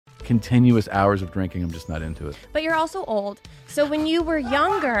continuous hours of drinking, I'm just not into it. But you're also old. So when you were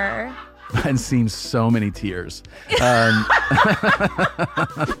younger... I've seen so many tears.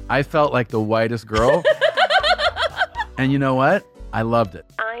 I felt like the whitest girl. And you know what? I loved it.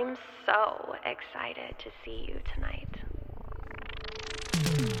 I'm so excited to see you tonight.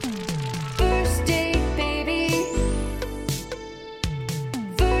 First date, baby.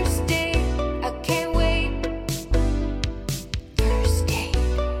 First date, I can't wait. First date.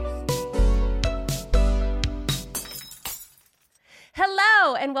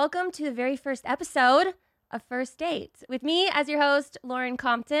 Hello, and welcome to the very first episode of First Date with me as your host, Lauren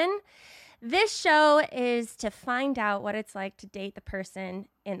Compton. This show is to find out what it's like to date the person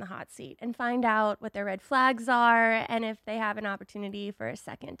in the hot seat and find out what their red flags are and if they have an opportunity for a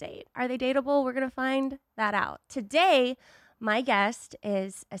second date. Are they dateable? We're going to find that out. Today, my guest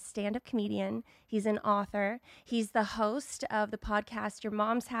is a stand-up comedian. He's an author. He's the host of the podcast Your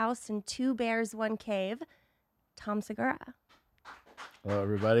Mom's House and Two Bears, One Cave, Tom Segura. Hello,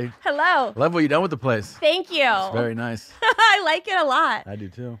 everybody. Hello. Love what you've done with the place. Thank you. It's very nice. I like it a lot. I do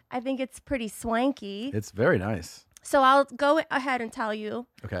too. I think it's pretty swanky. It's very nice. So I'll go ahead and tell you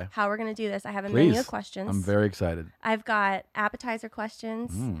Okay. how we're going to do this. I have a Please. menu of questions. I'm very excited. I've got appetizer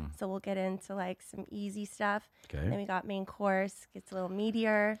questions. So we'll get into like some easy stuff. Okay. Then we got main course, gets a little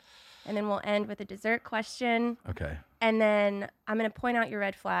meatier. And then we'll end with a dessert question. Okay. And then I'm going to point out your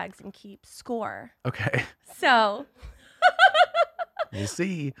red flags and keep score. Okay. So We'll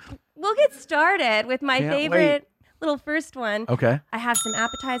see. we'll get started with my Can't favorite little first one. Okay. I have some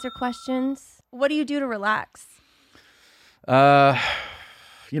appetizer questions. What do you do to relax? Watch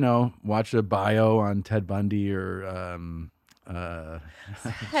a bio on Ted Bundy or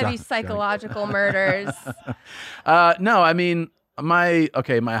Heavy psychological murders. No, I mean my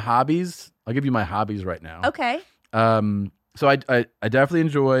hobbies. I'll give you my hobbies right now. Okay. So I definitely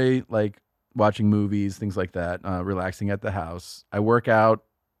enjoy like watching movies, things like that, relaxing at the house. I work out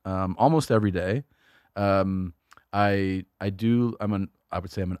almost every day. I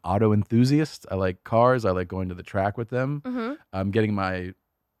would say I'm an auto enthusiast. I like cars. I like going to the track with them. Mm-hmm. I'm getting my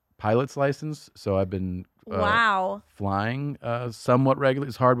pilot's license, so I've been Wow. flying somewhat regularly.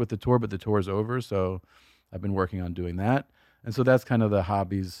 It's hard with the tour, but the tour is over, so I've been working on doing that. And so that's kind of the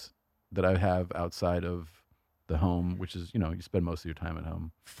hobbies that I have outside of the home, which is, you spend most of your time at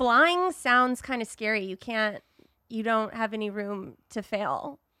home. Flying sounds kind of scary. You don't have any room to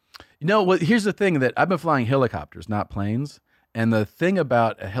fail. Well, here's the thing that I've been flying helicopters, not planes. And the thing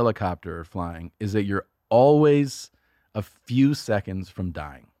about a helicopter flying is that you're always a few seconds from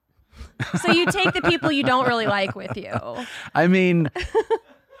dying. So you take the people you don't really like with you. I mean,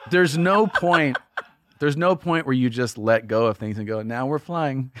 there's no point where you just let go of things and go, now we're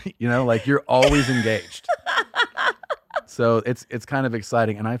flying. Like you're always engaged. So it's kind of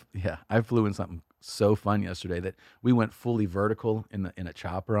exciting. And I flew in something so fun yesterday that we went fully vertical in a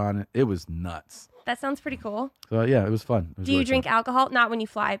chopper on it. It was nuts. That sounds pretty cool. So yeah, it was fun. Do you drink alcohol? Not when you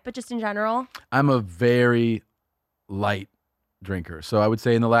fly, but just in general? I'm a very light drinker. So I would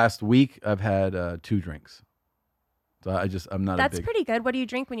say in the last week I've had 2 drinks. So I'm not That's a big... pretty good. What do you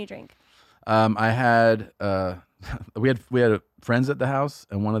drink when you drink? I had we had friends at the house,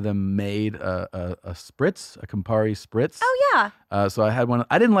 and one of them made a spritz, a Campari spritz. Oh yeah. So I had one.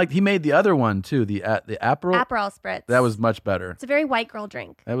 I didn't like. He made the other one too. The Aperol. Aperol spritz. That was much better. It's a very white girl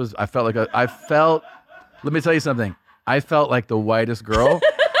drink. That was. I felt like Let me tell you something. I felt like the whitest girl.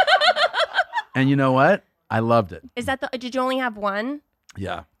 And you know what? I loved it. Did you only have one?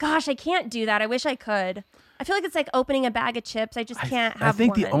 Yeah. Gosh, I can't do that. I wish I could. I feel like it's like opening a bag of chips. I just can't have I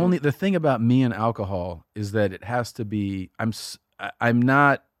think one. the thing about me and alcohol is that it has to be. I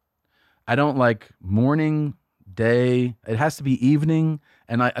don't like morning, day. It has to be evening,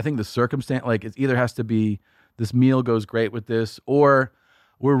 and I think the circumstance, like it either has to be this meal goes great with this, or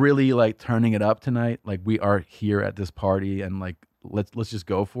we're really like turning it up tonight. Like we are here at this party, and like let's just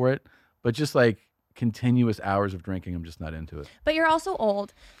go for it. But just like continuous hours of drinking, I'm just not into it. But you're also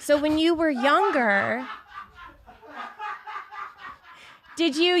old. So when you were younger,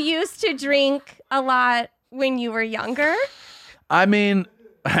 did you used to drink a lot when you were younger? I mean,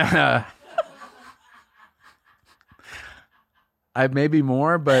 I maybe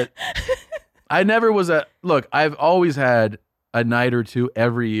more, but I never was look, I've always had a night or two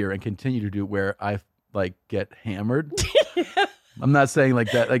every year and continue to do where I like get hammered. I'm not saying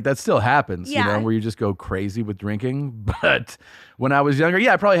like that still happens, where you just go crazy with drinking. But when I was younger,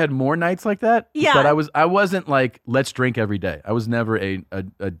 I probably had more nights like that. Yeah. But I wasn't like, let's drink every day. I was never a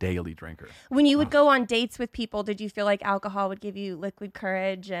daily drinker. When you would go on dates with people, did you feel like alcohol would give you liquid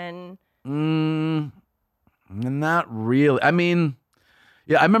courage and... Not really. I mean,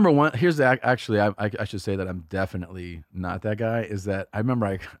 Yeah, I remember one. Here's the actually, I should say that I'm definitely not that guy. Is that I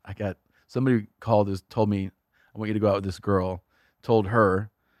remember I got somebody told me I want you to go out with this girl. Told her,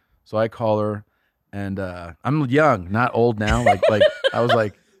 so I call her, and I'm young, not old now. Like I was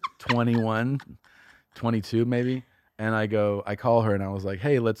like 21, 22 maybe, and I call her and I was like,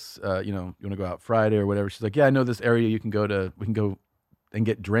 hey, let's you want to go out Friday or whatever. She's like, yeah, I know this area we can go and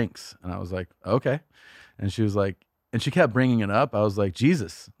get drinks, and I was like, okay, and she was like. And she kept bringing it up. I was like,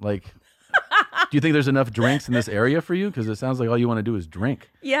 Jesus, like, do you think there's enough drinks in this area for you? Because it sounds like all you want to do is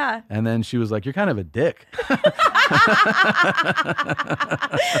drink. Yeah. And then she was like, you're kind of a dick.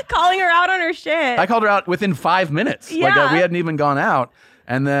 Calling her out on her shit. I called her out within 5 minutes. Yeah. Like, we hadn't even gone out.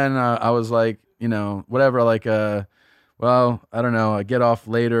 And then I was like, whatever, like, well, I don't know, I get off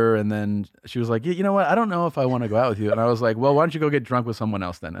later. And then she was like, you know what? I don't know if I want to go out with you. And I was like, well, why don't you go get drunk with someone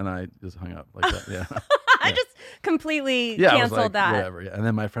else then? And I just hung up like that. Yeah. I just completely Yeah, I was canceled like, that. whatever. Yeah. And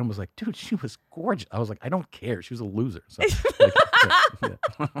then my friend was like, dude, she was gorgeous. I was like, I don't care. She was a loser. So, yeah.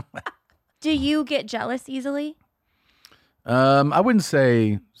 Do you get jealous easily? I wouldn't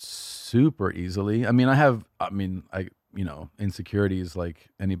say super easily. I mean, I insecurities like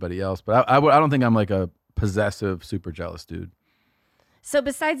anybody else, but I don't think I'm like a possessive, super jealous dude. So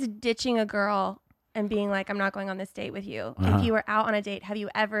besides ditching a girl and being like, I'm not going on this date with you, if you were out on a date, have you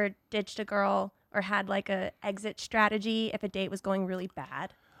ever ditched a girl or had like a exit strategy if a date was going really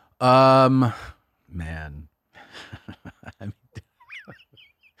bad? Man.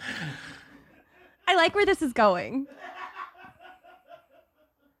 I like where this is going.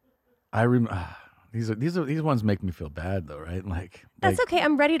 These ones make me feel bad though, right? That's okay.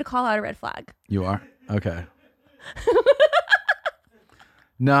 I'm ready to call out a red flag. You are? Okay.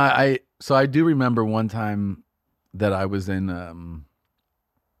 No, I do remember one time that I was in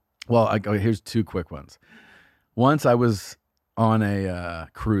here's two quick ones. Once I was on a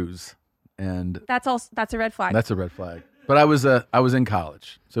cruise, and That's a red flag. that's a red flag. But I was in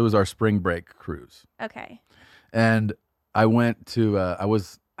college. So it was our spring break cruise. Okay. And I went to I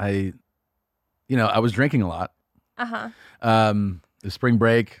was drinking a lot. Uh-huh. The spring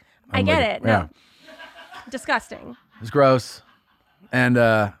break. I get it. No. Yeah. Disgusting. It was gross. And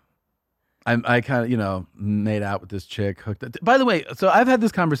I kind of, made out with this chick. Hooked up. By the way, so I've had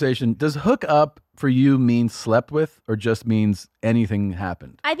this conversation. Does hook up for you mean slept with or just means anything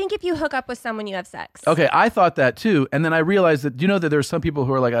happened? I think if you hook up with someone, you have sex. Okay, I thought that too. And then I realized that, that there's some people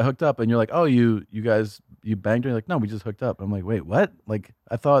who are like, I hooked up. And you're like, oh, you guys, you banged her? You're like, no, we just hooked up. I'm like, wait, what? Like,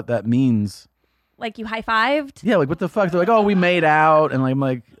 I thought that means... Like you high-fived? Yeah, like what the fuck? They're like, oh, we made out. And I'm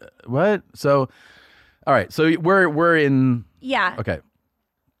like, what? So, all right. So we're in... Yeah. Okay.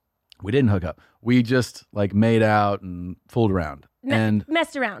 We didn't hook up. We just like made out and fooled around and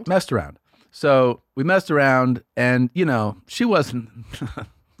messed around. Messed around. So we messed around, and she wasn't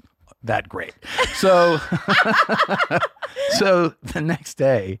that great. So, so the next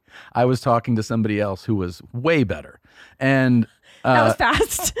day, I was talking to somebody else who was way better, and that was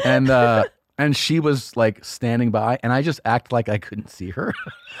fast. And she was like standing by, and I just act like I couldn't see her.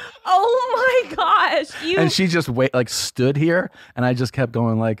 Oh my gosh. And she just stood here, and I just kept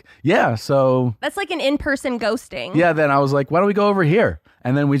going like, yeah, so. That's like an in-person ghosting. Yeah, then I was like, why don't we go over here?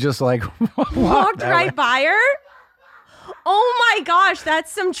 And then we just like walked right by her? Oh my gosh,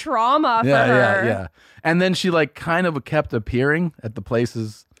 that's some trauma for her. Yeah. And then she like kind of kept appearing at the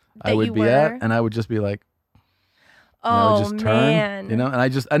places I would be at, and I would just be like, I would just turn, man. and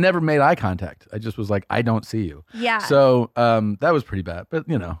I never made eye contact. I just was like, I don't see you. Yeah. So that was pretty bad. But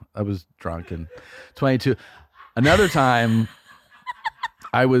I was drunk and 22. Another time,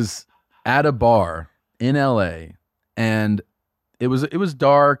 I was at a bar in LA, and it was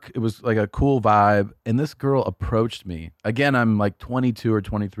dark. It was like a cool vibe, and this girl approached me. Again, I'm like 22 or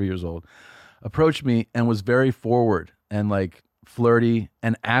 23 years old. Approached me and was very forward and like flirty,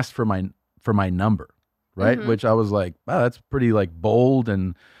 and asked for my number. Right. Mm-hmm. Which I was like, wow, that's pretty like bold.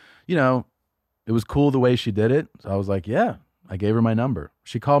 And, it was cool the way she did it. So I was like, yeah, I gave her my number.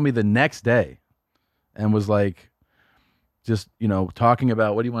 She called me the next day and was like, just, talking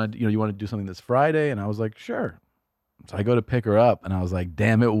about what do you want to do? You want to do something this Friday? And I was like, sure. So I go to pick her up, and I was like,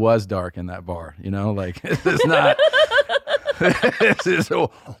 damn, it was dark in that bar. Like, this is not, this is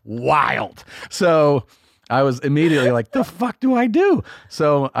wild. So I was immediately like, the fuck do I do?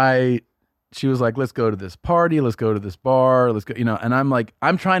 So she was like, let's go to this party. Let's go to this bar. Let's go, and I'm like,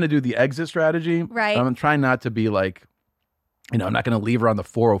 I'm trying to do the exit strategy. Right. I'm trying not to be like, I'm not going to leave her on the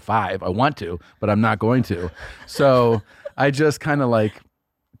 405. I want to, but I'm not going to. So I just kind of like,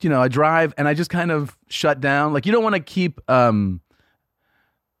 I drive, and I just kind of shut down. Like, you don't want to keep,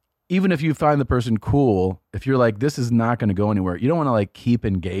 even if you find the person cool, if you're like, this is not going to go anywhere, you don't want to like keep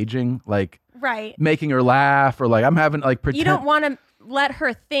engaging, like Right. making her laugh or like I'm having like pretend. You don't want to let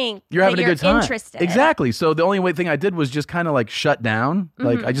her think You're having that a good time. interested. Exactly. So the only thing I did was just kind of like shut down.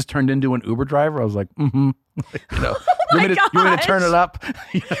 Like I just turned into an Uber driver. I was like, you know, you want me to turn it up?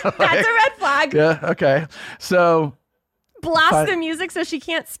 You know, like, That's a red flag. yeah. Okay. So Blast the music so she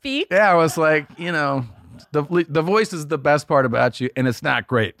can't speak. yeah, I was like, you know, the voice is the best part about you, and it's not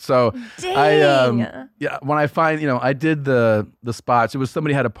great. So Dang. yeah, when I find, you know, I did the spots. It was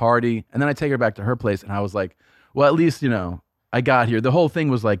somebody had a party, and then I take her back to her place, and I was like, well, at least, you know, I got here. The whole thing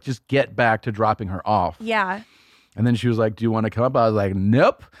was like, just get back to dropping her off. Yeah. And then she was like, do you want to come up? I was like,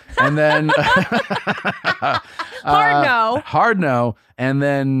 nope. And then hard no. And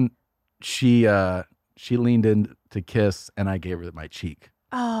then she leaned in to kiss, and I gave her my cheek.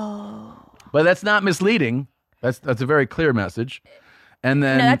 Oh. But that's not misleading. That's a very clear message. And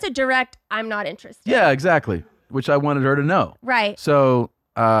then No, that's a direct, I'm not interested. yeah, exactly. Which I wanted her to know. Right. So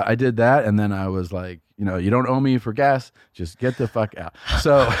I did that, and then I was like, you know, you don't owe me for gas. Just get the fuck out.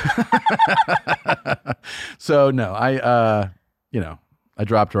 So, so no, I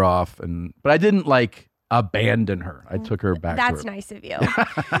dropped her off, but I didn't like abandon her. I took her back. That's to her. nice of you.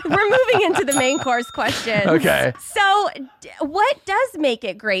 We're moving into the main course questions. Okay. So, what does make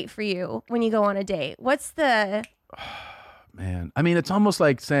it great for you when you go on a date? What's the... Man, I mean, it's almost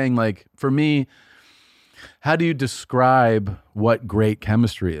like saying, like, for me, how do you describe what great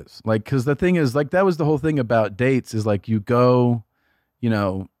chemistry is? Like, because the thing is, like, that was the whole thing about dates is like you go, you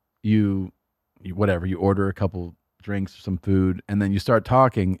know, you whatever, you order a couple drinks, some food, and then you start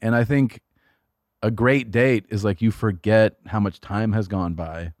talking. And I think a great date is like you forget how much time has gone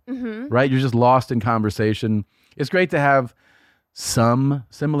by, right? You're just lost in conversation. It's great to have some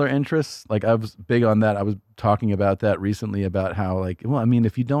similar interests. Like I was big on that. I was talking about that recently about how like, well, I mean,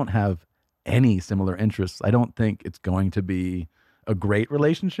 if you don't have any similar interests, I don't think it's going to be a great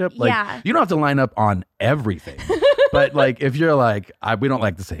relationship. Like you don't have to line up on everything. But like if you're like, we don't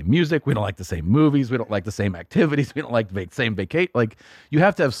like the same music, we don't like the same movies, we don't like the same activities, we don't like the same vacation. Like you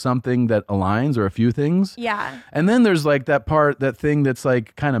have to have something that aligns or a few things. Yeah. And then there's like that thing that's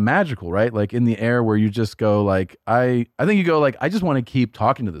like kind of magical, right? Like in the air where you just go like, I think you go like, I just want to keep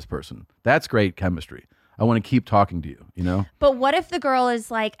talking to this person. That's great chemistry. I want to keep talking to you, you know? But what if the girl is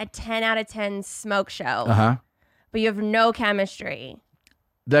like a 10 out of 10 smoke show, but you have no chemistry?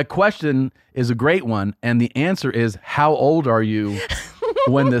 That question is a great one. And the answer is, how old are you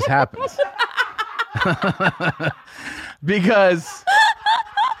when this happens? Because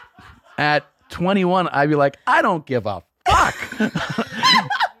at 21, I'd be like, I don't give a fuck.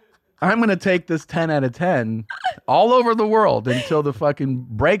 I'm going to take this 10 out of 10 all over the world until the fucking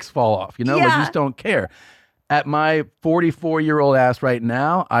brakes fall off, you know? Like, you just don't care. At my 44-year-old ass right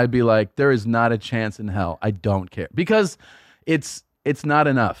now, I'd be like, there is not a chance in hell. I don't care. Because it's not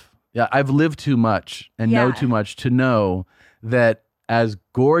enough. Yeah, I've lived too much and know too much to know that as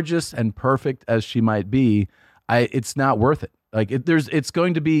gorgeous and perfect as she might be, it's not worth it. Like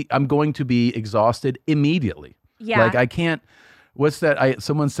I'm going to be exhausted immediately. Yeah. Like I can't. What's that?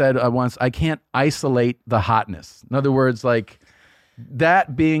 Someone said once, I can't isolate the hotness. In other words, like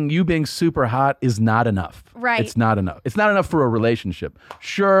you being super hot is not enough. Right. It's not enough. It's not enough for a relationship.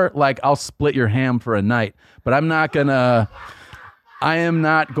 Sure, like I'll split your ham for a night, but I am not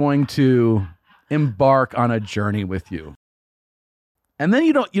going to embark on a journey with you. And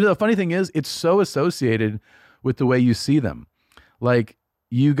then the funny thing is, it's so associated with the way you see them. Like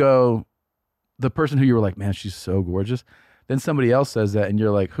you go, the person who you were like, man, she's so gorgeous. Then somebody else says that and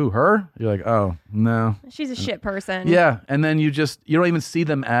you're like, who, her? You're like, oh, no. She's a shit person. Yeah. And then you don't even see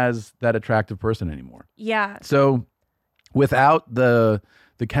them as that attractive person anymore. Yeah. So without the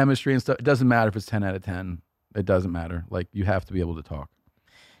chemistry and stuff, it doesn't matter if it's 10 out of 10. It doesn't matter. Like you have to be able to talk.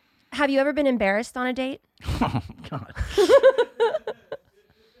 Have you ever been embarrassed on a date? Oh, God.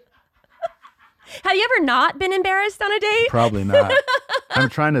 Have you ever not been embarrassed on a date? Probably not. I'm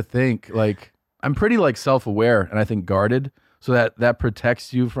trying to think. Like, I'm pretty like self-aware and I think guarded, so that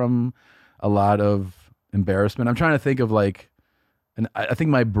protects you from a lot of embarrassment. I'm trying to think of like, and I think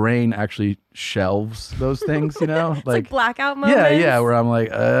my brain actually shelves those things, you know, It's like blackout moments. Yeah, where I'm like,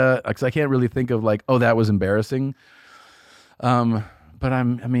 because I can't really think of like, oh, that was embarrassing. But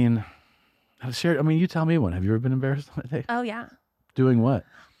you tell me one. Have you ever been embarrassed on a date? Oh yeah. Doing what?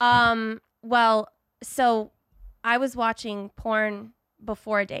 Well, so I was watching porn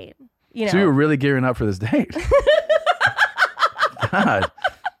before a date. You know. So you were really gearing up for this date. God. Is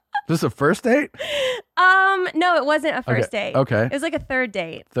this a first date? No, it wasn't a first date. Okay. It was like a third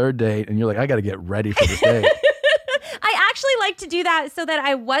date. Third date, and you're like, I got to get ready for this date. I actually like to do that so that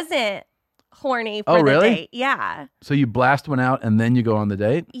I wasn't horny for Oh, the really? date. Yeah. So you blast one out and then you go on the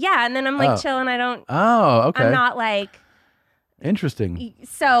date? Yeah, and then I'm like Oh. chilling. Oh, okay. I'm not like Interesting.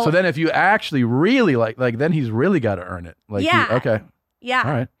 so. So then if you actually really like then he's really got to earn it. Like Yeah. okay. Yeah.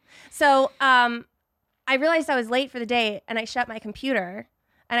 All right. So I realized I was late for the date, and I shut my computer.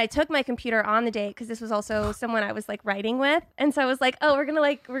 And I took my computer on the date because this was also someone I was like writing with, and so I was like, "Oh, we're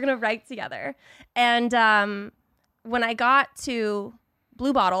gonna write together." And when I got to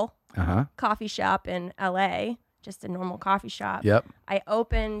Blue Bottle coffee shop in LA, just a normal coffee shop, Yep. I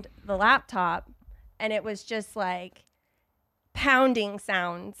opened the laptop, and it was just like pounding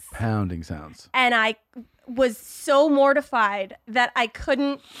sounds. Pounding sounds. And I was so mortified that I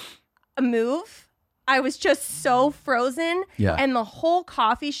couldn't move. I was just so frozen. Yeah. And the whole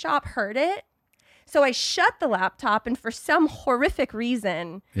coffee shop heard it. So I shut the laptop, and for some horrific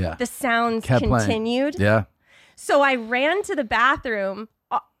reason, Yeah. the sounds Kept playing. continued. Yeah. So I ran to the bathroom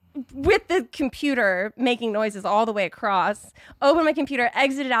with the computer making noises all the way across, opened my computer,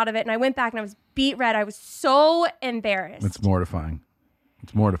 exited out of it, and I went back and I was beet red. I was so embarrassed. It's mortifying.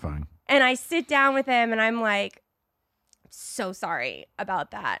 It's mortifying. And I sit down with him and I'm like, so sorry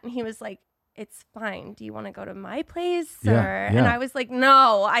about that. And he was like, it's fine. Do you want to go to my place? Yeah, Or? yeah. And I was like,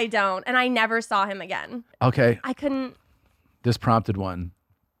 no, I don't. And I never saw him again. Okay. I couldn't. This prompted one.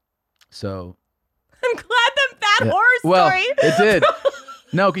 So I'm glad that yeah. horror Well, story. it did.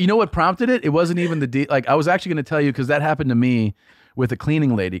 No, you know what prompted it? It wasn't even like I was actually going to tell you because that happened to me with a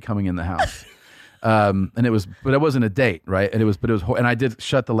cleaning lady coming in the house. And it wasn't a date, right? And it was, and I did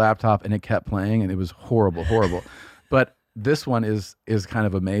shut the laptop and it kept playing and it was horrible. But this one is kind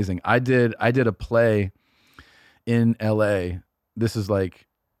of amazing. I did a play in LA. This is like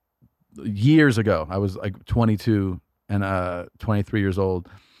years ago. I was like 22 and 23 years old.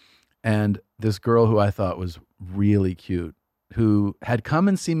 And this girl who I thought was really cute, who had come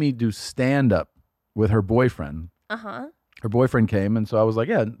and see me do stand-up with her boyfriend. Uh-huh. Her boyfriend came, and so I was like,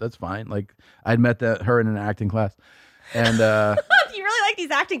 yeah, that's fine. Like, I'd met her in an acting class. And You really like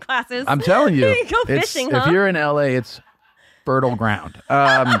these acting classes. I'm telling you, You go fishing, huh? if you're in LA, it's fertile ground.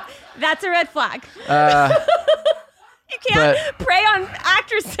 That's a red flag. You can't prey on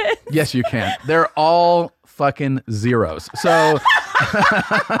actresses. Yes, you can. They're all fucking zeros. So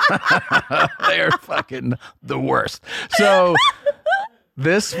they're fucking the worst. So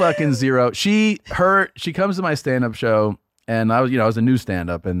this fucking zero, she comes to my stand-up show, and I was a new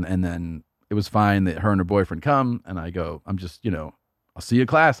stand-up, and then it was fine that her and her boyfriend come, and I go, I'm just, I'll see you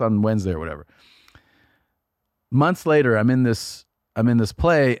class on Wednesday or whatever. Months later, I'm in this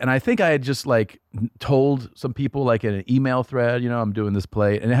play, and I think I had just like told some people like in an email thread, I'm doing this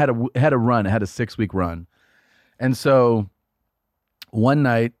play, and it had a 6-week run. And so one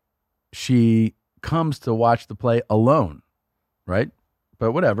night she comes to watch the play alone, right?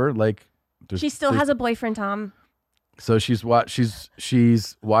 But whatever, like She still has a boyfriend, Tom. So she's watching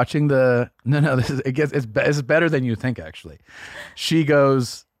the no. It's better than you think actually. She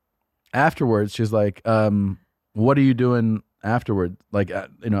goes afterwards. She's like, "What are you doing afterward? Like,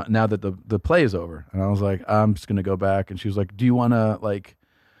 now that the play is over?" And I was like, "I'm just gonna go back." And she was like, "Do you want to like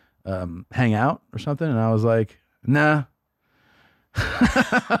hang out or something?" And I was like, "Nah."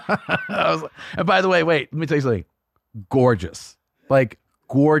 And by the way, wait, let me tell you something. Gorgeous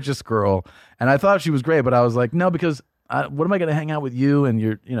girl. And I thought she was great, but I was like, no, because what am I going to hang out with you and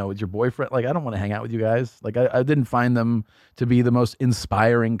with your boyfriend? Like, I don't want to hang out with you guys. Like, I didn't find them to be the most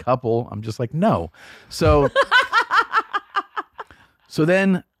inspiring couple. I'm just like, no. So, so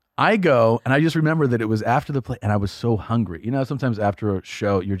then I go, and I just remember that it was after the play, and I was so hungry. Sometimes after a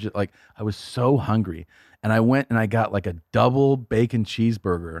show, you're just like, I was so hungry. And I went and I got like a double bacon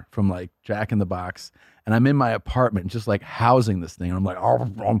cheeseburger from like Jack in the Box. And I'm in my apartment just like housing this thing. And I'm like,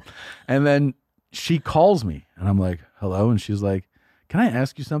 oh. And then she calls me and I'm like, hello. And she's like, can I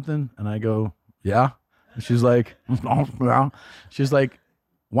ask you something? And I go, yeah. And she's like, yeah. She's like,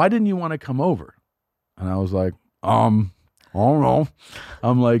 why didn't you want to come over? And I was like, I don't know.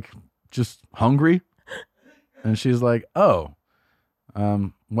 I'm like, just hungry. And she's like, oh,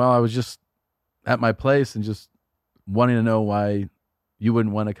 well, I was just at my place and just wanting to know why you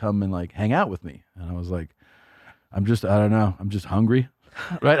wouldn't want to come and like hang out with me. And I was like, I don't know. I'm just hungry.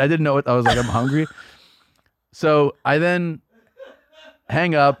 Right. I didn't know it. I was like, I'm hungry. So I then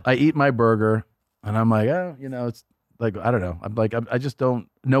hang up, I eat my burger, and I'm like, oh, it's like, I don't know. I'm like, I just don't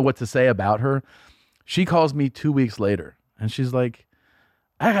know what to say about her. She calls me 2 weeks later and she's like,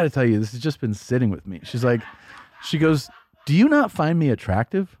 I got to tell you, this has just been sitting with me. She's like, she goes, do you not find me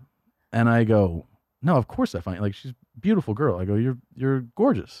attractive? And I go, no, of course I find, like, she's a beautiful girl. I go, you're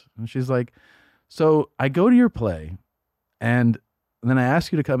gorgeous. And she's like, so I go to your play and then I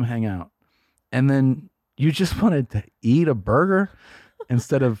asked you to come hang out, and then you just wanted to eat a burger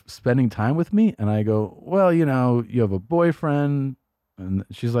instead of spending time with me. And I go, well, you know, you have a boyfriend. And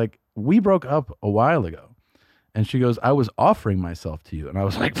she's like, we broke up a while ago. And she goes, I was offering myself to you. And I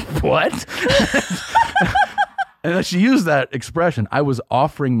was like, what? And then she used that expression, I was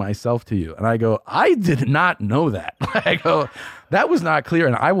offering myself to you. And I go, I did not know that. I go, that was not clear.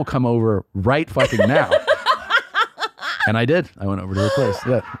 And I will come over right fucking now. And I did. I went over to her place.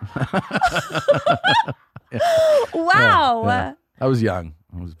 Yeah. Wow. Yeah. I was young.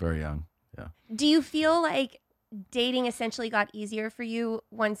 I was very young. Yeah. Do you feel like dating essentially got easier for you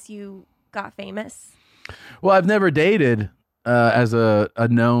once you got famous? Well, I've never dated as a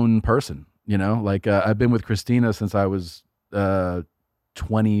known person, you know, like I've been with Christina since I was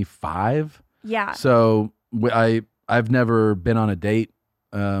 25. Yeah. So I've never been on a date.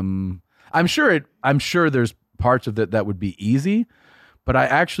 I'm sure there's parts of that would be easy, but I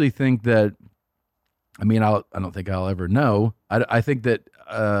actually think that, I mean, I don't think I'll ever know. I think that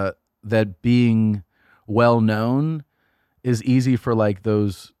that being well known is easy for like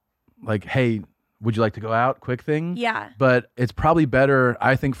those, like, hey, would you like to go out? Quick thing. Yeah. But it's probably better,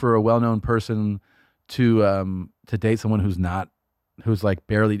 I think, for a well-known person to date someone who's like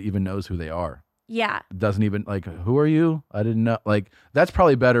barely even knows who they are. Yeah. Doesn't even like, who are you? I didn't know. Like, that's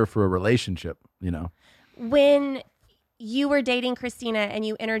probably better for a relationship, you know? When you were dating Christina and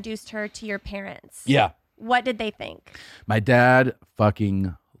you introduced her to your parents. Yeah. What did they think? My dad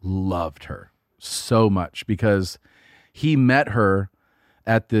fucking loved her so much because he met her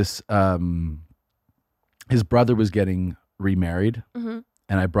at this, his brother was getting remarried, and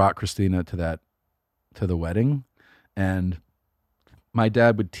I brought Christina to the wedding, and my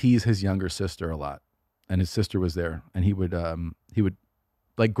dad would tease his younger sister a lot, and his sister was there, and he would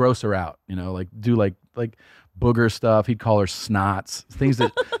like gross her out, you know, like do like booger stuff. He'd call her snots, things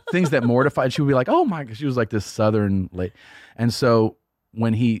that mortified. She would be like, oh my, she was like this Southern lady. And so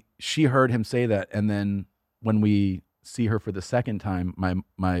when she heard him say that, and then when we see her for the second time,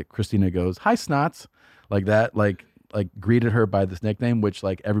 my Christina goes, hi snots, like that, like greeted her by this nickname, which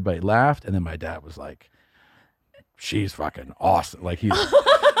like everybody laughed. And then my dad was like, she's fucking awesome. Like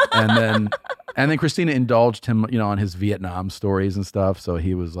and then Christina indulged him, you know, on his Vietnam stories and stuff. So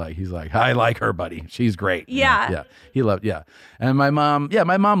he's like, I like her, buddy. She's great. Yeah. You know? Yeah. He loved, yeah. And my mom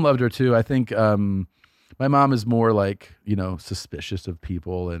loved her too. I think, my mom is more like, you know, suspicious of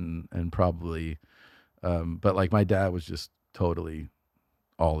people and probably, but like my dad was just totally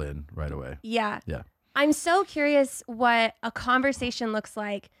all in right away. Yeah. Yeah. I'm so curious what a conversation looks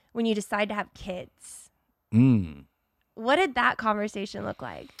like when you decide to have kids. What did that conversation look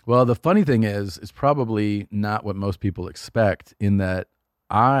like? Well, the funny thing is, it's probably not what most people expect, in that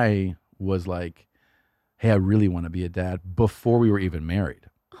I was like, hey, I really want to be a dad before we were even married.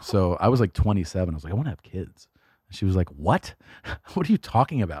 So I was like 27. I was like, I want to have kids. And she was like, what? What are you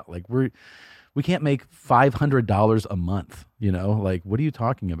talking about? Like, we can't make $500 a month, you know? Like, what are you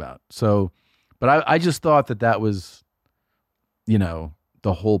talking about? So, but I just thought that was, you know,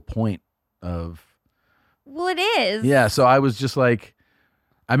 the whole point of. Well, it is. Yeah. So I was just like,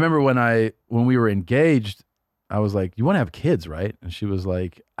 I remember when we were engaged, I was like, you want to have kids, right? And she was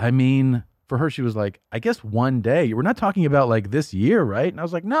like, I mean, for her, she was like, I guess one day. We're not talking about like this year, right? And I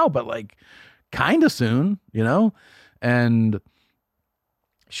was like, no, but like kind of soon, you know? And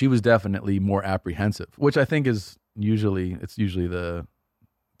she was definitely more apprehensive, which I think is usually the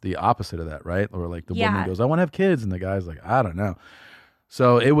opposite of that, right? Or like the woman goes, I want to have kids. And the guy's like, I don't know.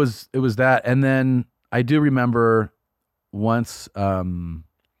 So it was that. And then I do remember once, I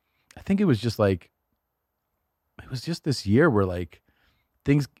think it was just this year where like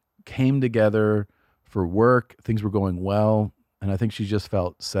things came together for work, things were going well. And I think she just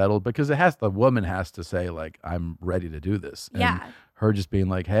felt settled because the woman has to say like, I'm ready to do this. And her just being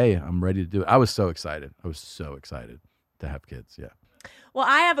like, hey, I'm ready to do it. I was so excited. I was so excited to have kids. Yeah. Well,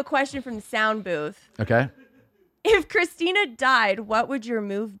 I have a question from the sound booth. Okay. If Christina died, what would your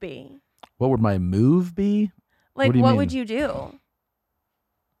move be? What would my move be? Like, what would you do?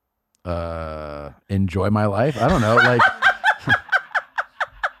 Enjoy my life. I don't know. Like,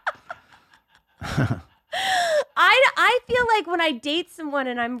 I feel like when I date someone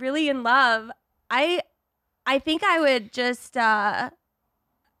and I'm really in love, I think I would just, I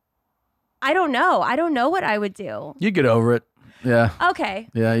don't know. I don't know what I would do. You get over it. Yeah. Okay.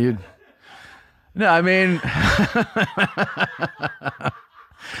 Yeah. No, I mean,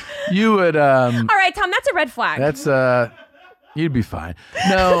 you would. All right, Tom, that's a red flag. That's you'd be fine.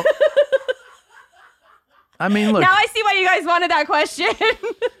 No. I mean, look. Now I see why you guys wanted that question.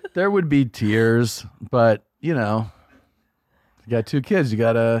 There would be tears, but you know, got 2 kids. You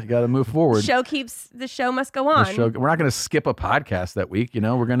gotta move forward. The show must go on. We're not gonna skip a podcast that week.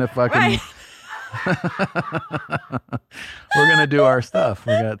 We're gonna fucking. Right. We're gonna do our stuff.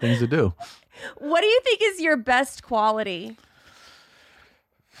 We got things to do. What do you think is your best quality?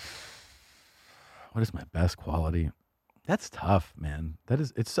 What is my best quality? That's tough, man.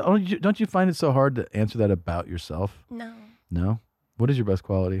 It's so, don't you find it so hard to answer that about yourself? No? What is your best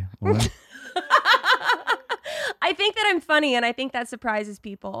quality, Lauren? I think that I'm funny, and I think that surprises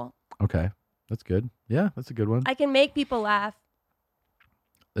people. Okay. That's good. Yeah, that's a good one. I can make people laugh.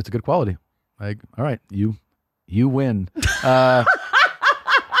 That's a good quality. All right, you win. I'm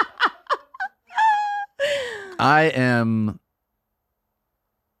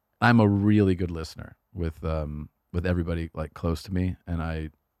a really good listener with everybody like close to me, and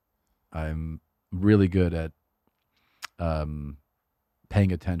I'm really good at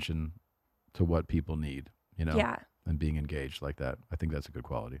paying attention to what people need, Yeah. and being engaged like that. I think that's a good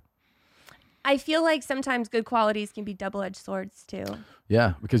quality. I feel like sometimes good qualities can be double-edged swords too.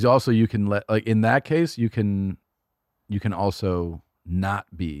 Yeah, because also you can in that case you can also not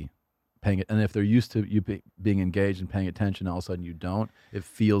be paying it, and if they're used to you being engaged and paying attention, all of a sudden you don't, it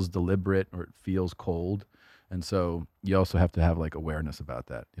feels deliberate or it feels cold, and so you also have to have like awareness about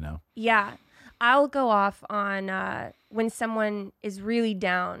that, Yeah. I'll go off on when someone is really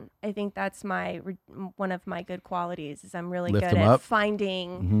down. I think that's one of my good qualities is I'm really Lift good them at up.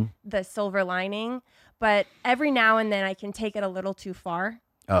 finding the silver lining. But every now and then I can take it a little too far.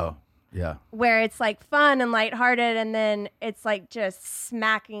 Oh, yeah. Where it's like fun and lighthearted, and then it's like just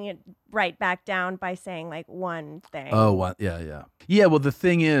smacking it right back down by saying like one thing. Oh, what? Yeah. Yeah, well, the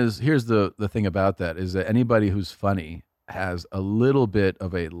thing is, here's the thing about that is that anybody who's funny has a little bit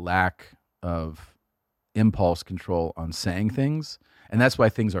of a lack of impulse control on saying things. And that's why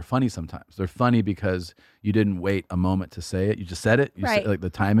things are funny sometimes. They're funny because you didn't wait a moment to say it. You just said it. You Right. said, like the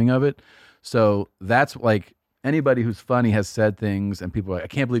timing of it. So that's like anybody who's funny has said things and people are like, I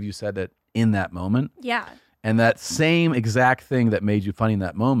can't believe you said that in that moment. Yeah. And that same exact thing that made you funny in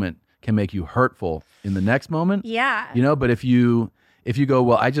that moment can make you hurtful in the next moment. Yeah. But if you go,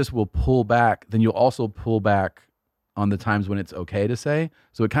 well, I just will pull back, then you'll also pull back on the times when it's okay to say.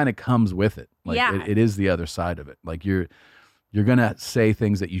 So it kind of comes with it. Like Yeah. it is the other side of it. Like you're gonna say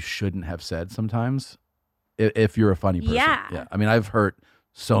things that you shouldn't have said sometimes if you're a funny person. Yeah. I mean, I've hurt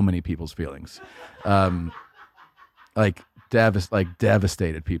so many people's feelings. Like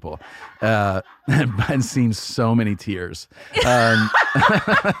devastated people, and seen so many tears,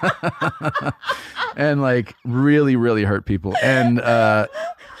 and like really, really hurt people. And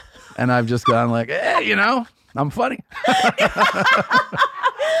I've just gone like, I'm funny. I'm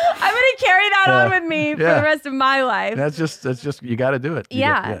going to carry that on with me for yeah. the rest of my life. That's just you got to do it.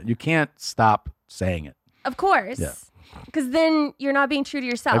 You can't stop saying it. Of course. Yeah. Because then you're not being true to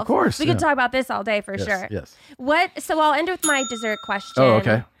yourself. Of course, We could yeah. talk about this all day for sure. Yes. So I'll end with my dessert question. Oh,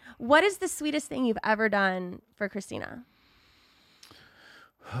 okay. What is the sweetest thing you've ever done for Christina?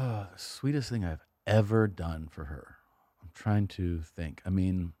 The sweetest thing I've ever done for her. I'm trying to think. I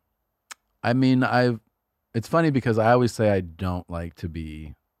mean, it's funny because I always say I don't like to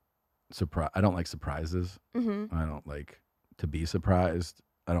be surprised. I don't like surprises. Mm-hmm. I don't like to be surprised.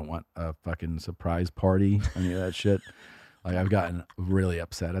 I don't want a fucking surprise party, any of that shit. Like I've gotten really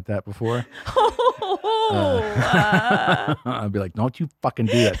upset at that before. I'd be like, "Don't you fucking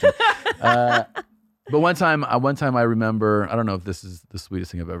do that!" To me. But one time I remember. I don't know if this is the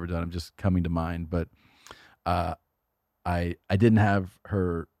sweetest thing I've ever done. I'm just coming to mind, but I didn't have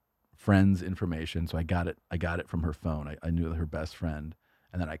her friend's information, so I got it from her phone. I knew her best friend,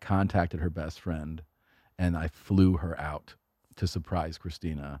 and then I contacted her best friend, and I flew her out to surprise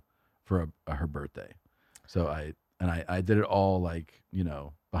Christina for her birthday. So I did it all like,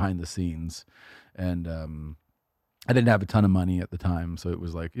 behind the scenes, and I didn't have a ton of money at the time, so it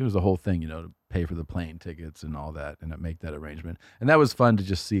was a whole thing, to pay for the plane tickets and all that, and make that arrangement. And that was fun to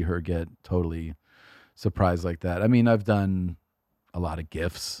just see her get totally surprised like that. I mean, I've done a lot of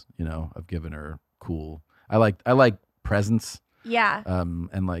gifts, I've given her cool. I like presents. Yeah.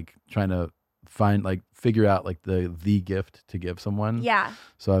 And like trying to figure out like the gift to give someone. Yeah.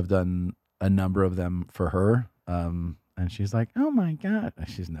 So I've done a number of them for her. And she's like, "Oh my God."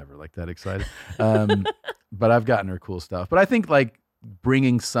 She's never like that excited. But I've gotten her cool stuff. But I think like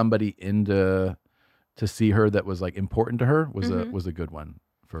bringing somebody to see her that was like important to her was a good one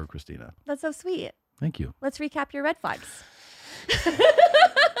for Christina. That's so sweet. Thank you. Let's recap your red flags.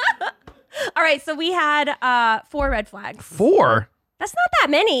 All right. So we had 4 red flags. 4? That's not that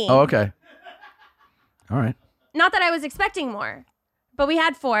many. Oh, okay. All right. Not that I was expecting more, but we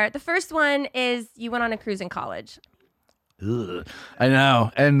had 4. The first one is you went on a cruise in college. Ugh. I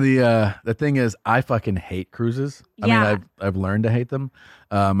know. And the thing is, I fucking hate cruises. I Yeah. mean, I've learned to hate them.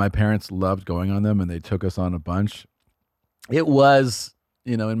 My parents loved going on them, and they took us on a bunch. It was,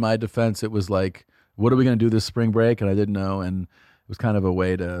 in my defense, it was like, what are we going to do this spring break? And I didn't know, and it was kind of a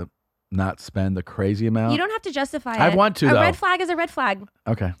way to not spend a crazy amount. You don't have to justify it. I want to, A though. red flag is a red flag.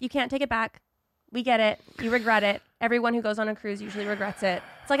 Okay. You can't take it back. We get it. You regret it. Everyone who goes on a cruise usually regrets it.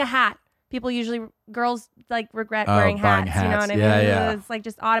 It's like a hat. Girls like regret wearing buying hats. You know hats. what I Yeah, mean? yeah. It's like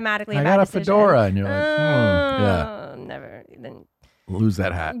just automatically I a got bad a decision. fedora, and you're like, yeah, Never. Then lose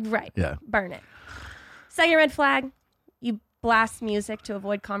that hat. right. Yeah. Burn it. Second red flag. You blast music to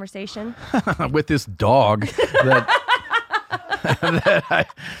avoid conversation. With this dog that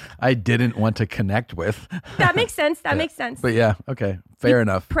I didn't want to connect with. That makes sense. That makes sense. But yeah, okay, fair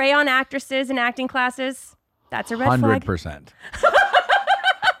enough. Prey on actresses in acting classes. That's a red flag. 100%.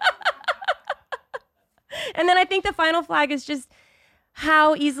 And then I think the final flag is just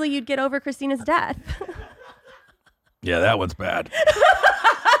how easily you'd get over Christina's death. Yeah, that one's bad.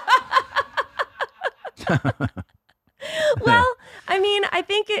 Well, I mean, I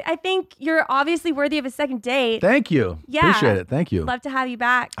think you're obviously worthy of a second date. Thank you. Yeah. Appreciate it. Thank you. Love to have you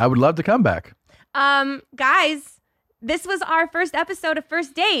back. I would love to come back. Guys, this was our first episode of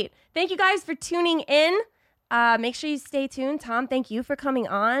First Date. Thank you guys for tuning in. Make sure you stay tuned. Tom, thank you for coming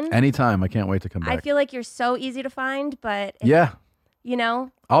on. Anytime. I can't wait to come back. I feel like you're so easy to find, but yeah,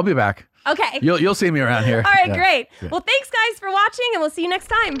 I'll be back. Okay. You'll see me around here. All right, Yeah. great. Yeah. Well, thanks guys for watching, and we'll see you next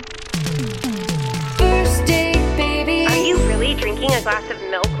time. First date, baby. Are you really drinking a glass of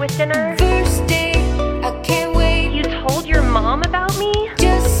milk with dinner? First date, I can't wait. You told your mom about me?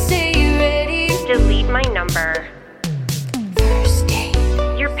 Just say you're ready. Delete my number.